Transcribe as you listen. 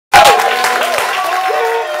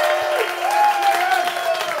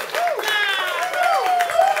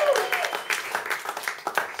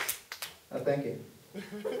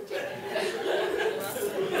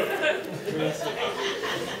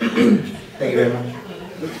very much.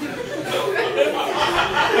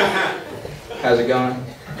 How's it going?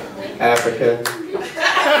 Africa.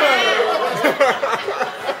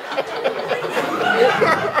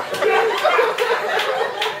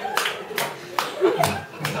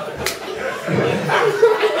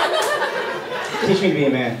 Teach me to be a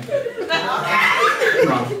man.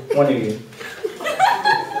 Come on, one of you.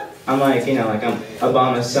 I'm like, you know, like I'm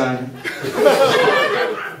Obama's son.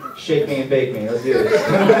 Shake me and bake me, let's do this.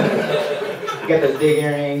 You got those big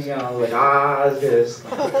earrings, you know, like, let's do this.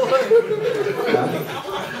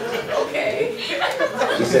 Okay.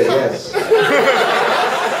 She said yes.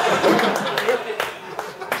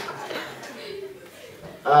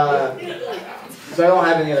 So I don't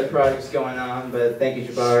have any other projects going on, but thank you,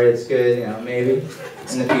 Jabari. It's good, you know, maybe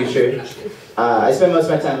in the future. I spend most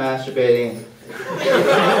of my time masturbating.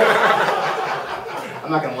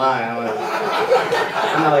 I'm not gonna lie,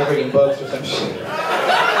 I'm not like reading books or some shit.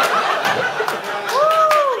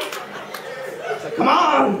 It's like, come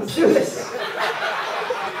on, let's do this.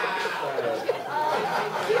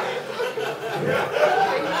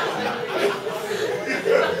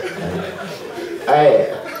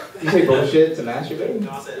 You say bullshit to masturbate?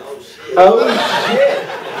 No, I said, oh shit. Oh shit!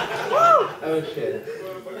 Oh shit.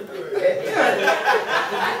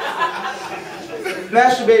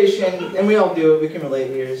 Masturbation, and we all do it, we can relate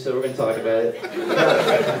here, so we're going to talk about it.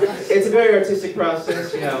 It's a very artistic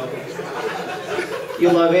process, you know. You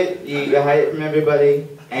love it, you hide it from everybody,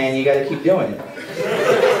 and you got to keep doing it.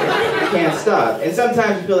 You can't stop. And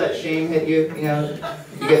sometimes you feel that shame hit you, you know.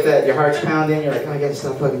 You get that, your heart's pounding, you're like, oh, I got to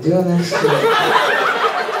stop fucking doing this.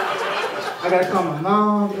 I got to call my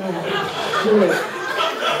mom. Shit.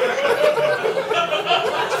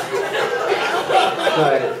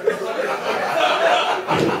 But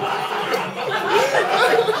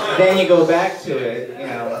then you go back to it, you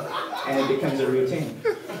know, and it becomes a routine.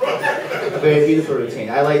 A very beautiful routine.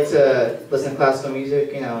 I like to listen to classical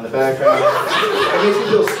music, you know, in the background. It makes me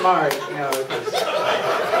feel smart, you know,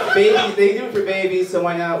 because babies, they do it for babies, so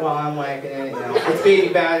why not while I'm whacking it, you know. It's baby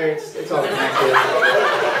batter, it's all connected.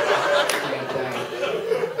 Same thing.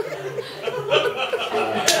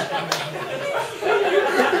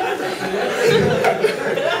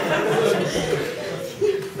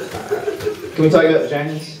 Can we talk about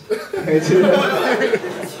vaginas?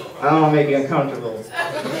 I don't want to make you uncomfortable. It's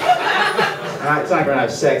not like we're gonna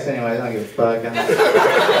have sex anyway, I don't give a fuck.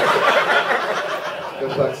 Go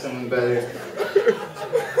fuck someone better.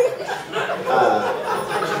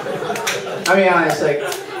 I'll be honest, like,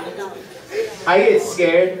 I get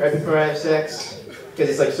scared right before I have sex, because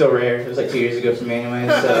it's like so rare. It was like 2 years ago for me anyway,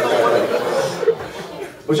 so.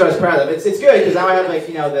 Which I was proud of. It's good because now I have, like,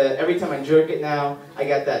 you know, every time I jerk it now, I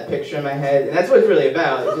got that picture in my head, and that's what it's really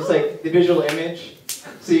about. It's just like the visual image.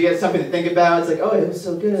 So you get something to think about. It's like, oh, it was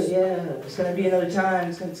so good. Yeah, it's gonna be another time.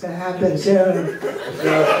 It's gonna happen soon. You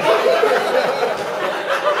know?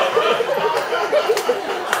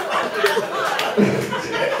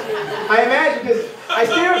 I imagine because I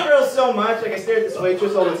stare at girls so much. Like I stare at this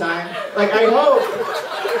waitress all the time. Like I hope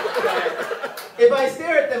that if I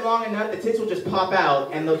stare at them long enough, the tits will just pop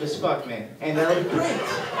out and they'll just fuck me. And that'll be great.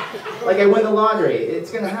 Like I win the lottery.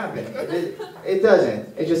 It's gonna happen. It doesn't.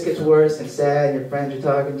 It just gets worse and sad and your friends you're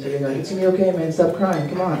talking to, you're like, it's gonna be okay, man, stop crying,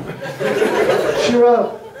 come on. Cheer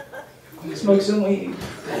up. Smoke some weed.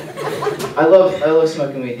 I love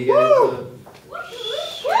smoking weed. You guys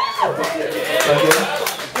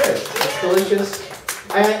it's delicious.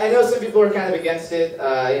 I know some people are kind of against it,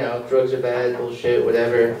 you know, drugs are bad, bullshit,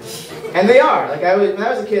 whatever. And they are. Like when I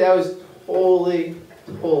was a kid, I was totally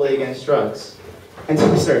against drugs.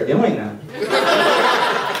 Until I started doing them.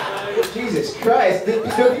 Jesus Christ. Do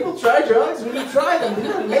people try drugs? When you try them,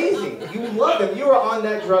 they're amazing. You love them. You are on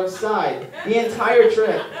that drug side the entire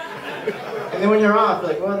trip. And then when you're off,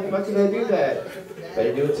 you're like, why the fuck did I do that?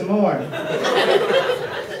 Better do it some more.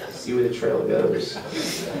 See where the trail goes.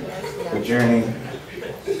 The journey.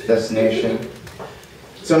 Destination.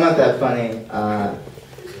 So I'm not that funny.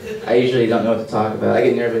 I usually don't know what to talk about. I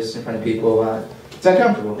get nervous in front of people a lot. It's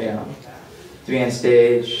uncomfortable, you know. To be on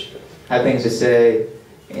stage, have things to say,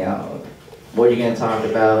 you know, what are you going to talk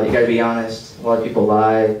about? You got to be honest. A lot of people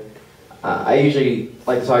lie. I usually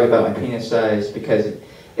like to talk about my penis size because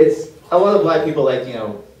it's a lot of black people like, you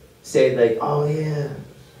know, say like, oh yeah,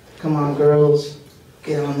 come on girls,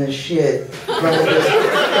 get on this shit.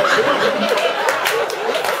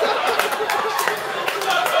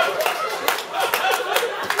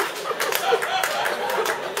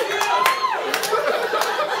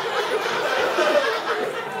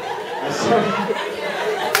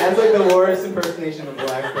 That's like the worst impersonation of a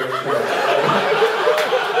black person.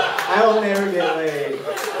 I will never get laid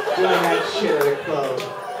doing that shit at a club.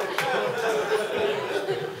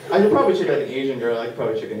 I could probably check out an Asian girl. I could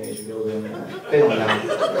probably check an Asian girl doing that. They don't know.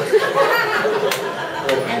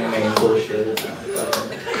 Like anime and bullshit.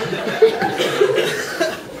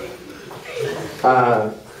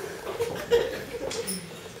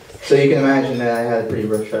 So you can imagine that I had a pretty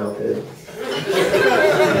rough childhood.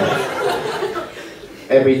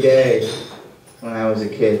 Every day when I was a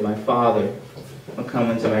kid, my father would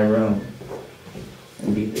come into my room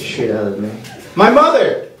and beat the shit out of me. My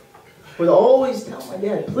mother would always tell my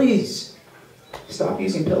dad, please, stop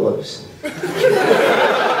using pillows.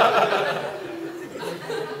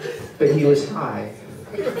 But he was high.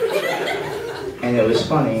 And it was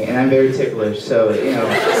funny, and I'm very ticklish, so, you know.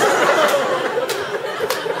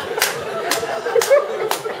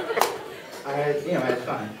 I had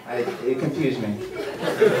fun. It confused me.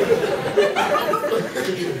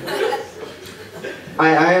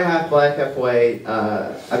 I am half black, half white.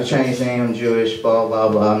 I have a Chinese name, I'm Jewish, blah, blah,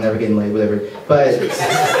 blah. I'm never getting laid, whatever. But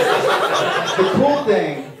the cool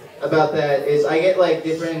thing about that is I get, like,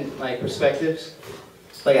 different, like, perspectives.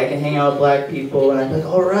 Like, I can hang out with black people, and I'm like,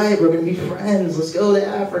 all right, we're going to be friends. Let's go to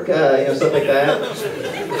Africa, you know, stuff like that.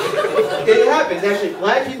 It happens, actually.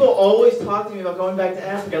 Black people always talk to me about going back to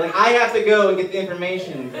Africa. Like, I have to go and get the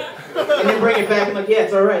information, and then bring it back. I'm like, yeah,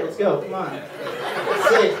 it's all right. Let's go. Come on.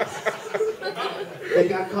 Sick. They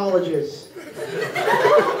got colleges.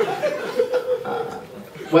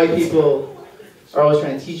 White people are always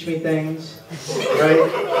trying to teach me things,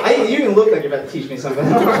 right? You even look like you're about to teach me something.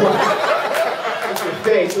 Your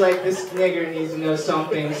face, like, this nigger needs to know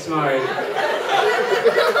something smart.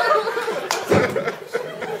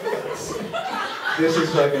 This is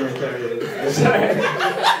fucking retarded. Sorry.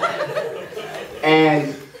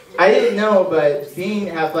 And I didn't know, but being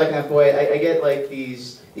half black and half white, I get like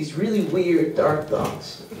these really weird, dark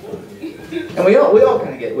thoughts. And we all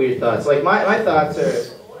kind of get weird thoughts. Like my thoughts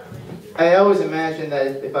are, I always imagine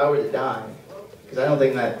that if I were to die, because I don't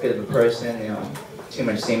think I'm that good of a person, you know, too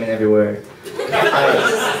much semen everywhere.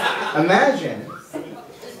 I imagine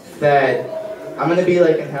that I'm gonna be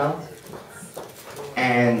like in hell,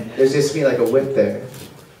 and there's just gonna be like a whip there,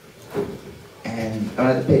 and I'm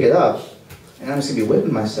gonna have to pick it up, and I'm just gonna be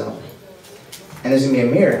whipping myself, and there's gonna be a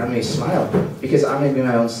mirror, and I'm gonna be smiling because I'm gonna be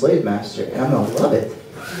my own slave master, and I'm gonna love it.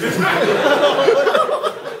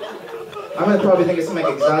 I'm gonna probably think of some like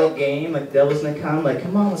exotic game, like the devil's gonna come, like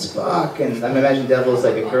come on, let's fuck, and I'm gonna imagine devil's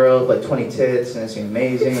like a girl with like 20 tits, and it's gonna be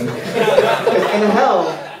amazing. In hell,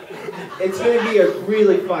 it's gonna be a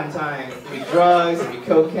really fun time. It'll be drugs, it'll be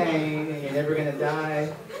cocaine, and you're never gonna die.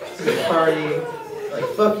 It's gonna be a party, like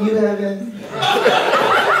fuck you, heaven.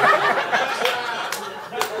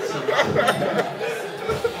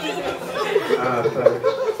 Fuck.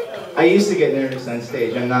 I used to get nervous on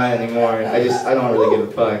stage. I'm not anymore. I don't really give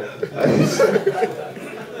a fuck.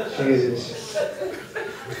 Jesus.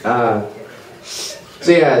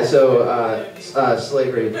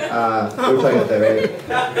 Slavery. We were talking about that,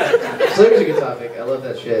 right? Slavery's a good topic. I love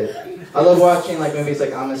that shit. I love watching like movies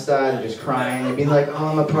like Amistad and just crying and being like, oh,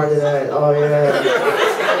 I'm a part of that. Oh yeah.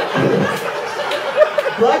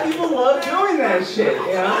 Black people love doing that shit,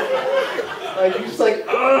 you know? Like you're just like,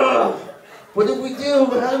 ugh. What did we do?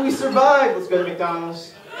 How did we survive? Let's go to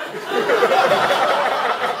McDonald's.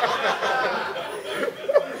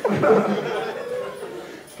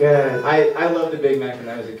 Good. I loved the Big Mac when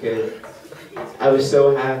I was a kid. I was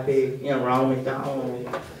so happy. You know, Ronald McDonald,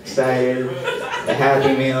 excited, a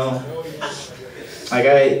Happy Meal. Like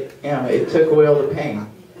it took away all the pain.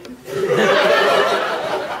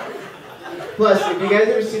 Plus, if you guys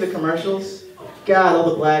ever see the commercials, God, all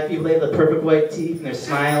the black people, they have the perfect white teeth and they're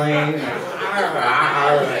smiling.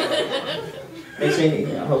 Makes me,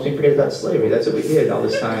 helps me forget about slavery. That's what we did all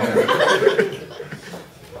this time.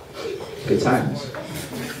 Good times.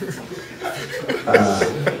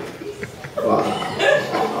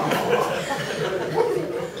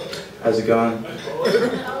 How's it going?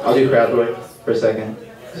 I'll do crowd work for a second.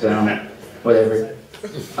 So, whatever.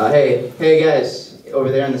 Hey guys, over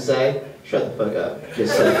there on the side, shut the fuck up.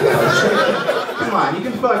 Just come on, you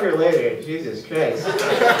can fuck her later. Jesus Christ.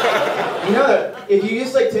 You know that if you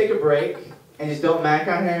just like take a break and just don't mac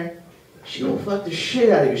on her, she will fuck the shit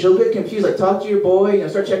out of you. She'll get confused, like talk to your boy,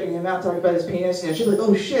 start checking him out, talk about his penis, she'll be like,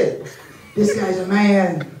 oh shit, this guy's a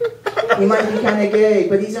man. He might be kind of gay,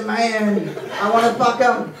 but he's a man. I want to fuck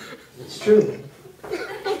him. It's true.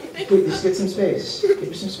 Wait, just get some space. Give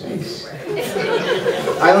her some space.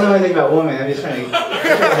 I don't know anything about women. I'm just trying to.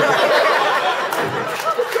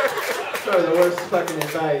 Probably the worst fucking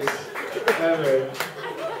advice ever.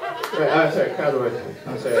 Right, I'm sorry, crowd work.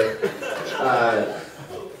 I'm sorry.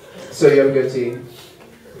 So you have a goatee.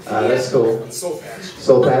 That's cool. Soul patch.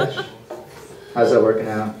 Soul patch? How's that working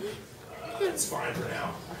out? It's fine for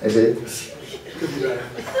now. Is it? Could be better.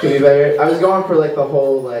 Could be better. I was going for like the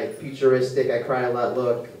whole like futuristic, I cry a lot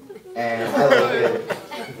look, and I like it.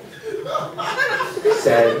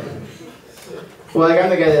 Sad. Well, like I'm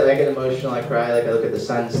the guy that I get emotional, I cry, like I look at the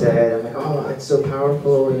sunset, I'm like, oh, it's so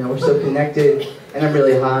powerful, you know, we're so connected, and I'm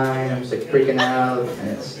really high, and I'm just like freaking out, and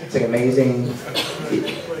it's like amazing.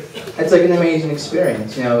 It's like an amazing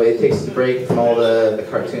experience, you know, it takes a break from all the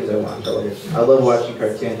cartoons I watch. I love watching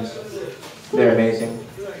cartoons. They're amazing.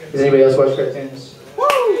 Does anybody else watch cartoons? Woo!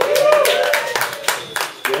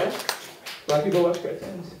 Yeah? Black people watch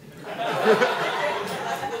cartoons?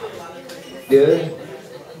 Do they?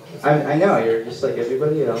 I know, you're just like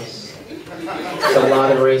everybody else. There's a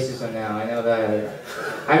lot of racism now, I know that.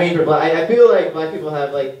 I mean, for black, I feel like black people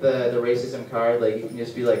have like the racism card, like you can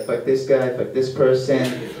just be like, fuck this guy, fuck this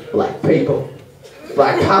person, black people,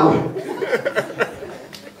 black power,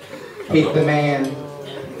 hate the man.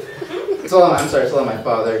 It's all, I'm sorry, it's all my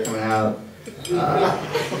father coming out.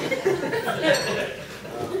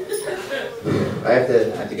 I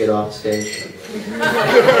have to get off stage.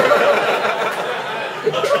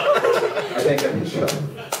 I think I'm in trouble.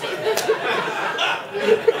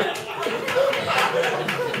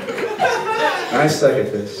 I suck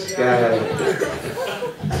at this. God.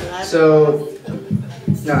 So,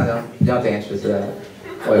 no, don't have to answer to that,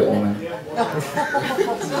 white woman.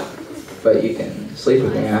 But you can sleep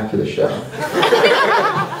with me after the show.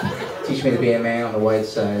 Teach me to be a man on the white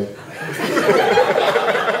side.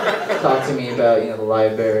 Talk to me about, you know, the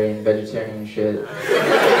library and vegetarian shit.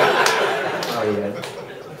 Oh yeah.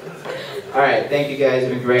 All right, thank you guys.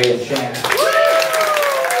 You've been great. And Shan.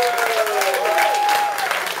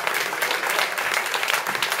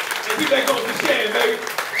 Keep that going for Shan, baby.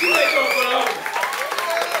 Keep that going for the audience.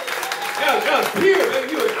 That was pure, baby.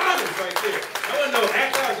 You was honest right there. I wasn't no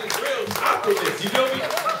act out, just real awkwardness. You feel me?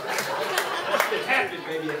 It happened,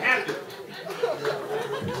 baby. It happened.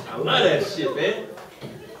 I love that shit, man.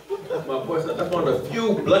 That's my boy. That's one of the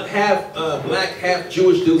few half black, half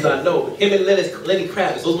Jewish dudes I know. Him and Lenny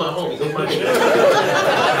Kravitz. Those are my homies. Those are my niggas.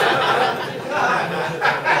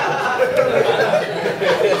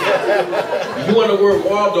 You wonder where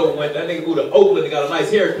Waldo went? That nigga moved to Oakland and got a nice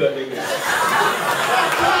haircut, nigga.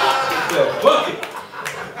 Said, fuck it.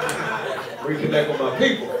 Reconnect with my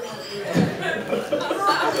people.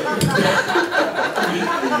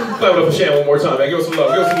 Clap it up for Shan one more time, man. Give us some love.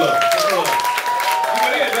 Give us some love. Give us some love. You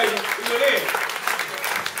went in, baby. You went in.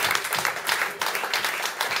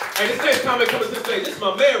 Hey, this next comment coming to the stage. This is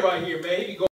my man right here, man. He be going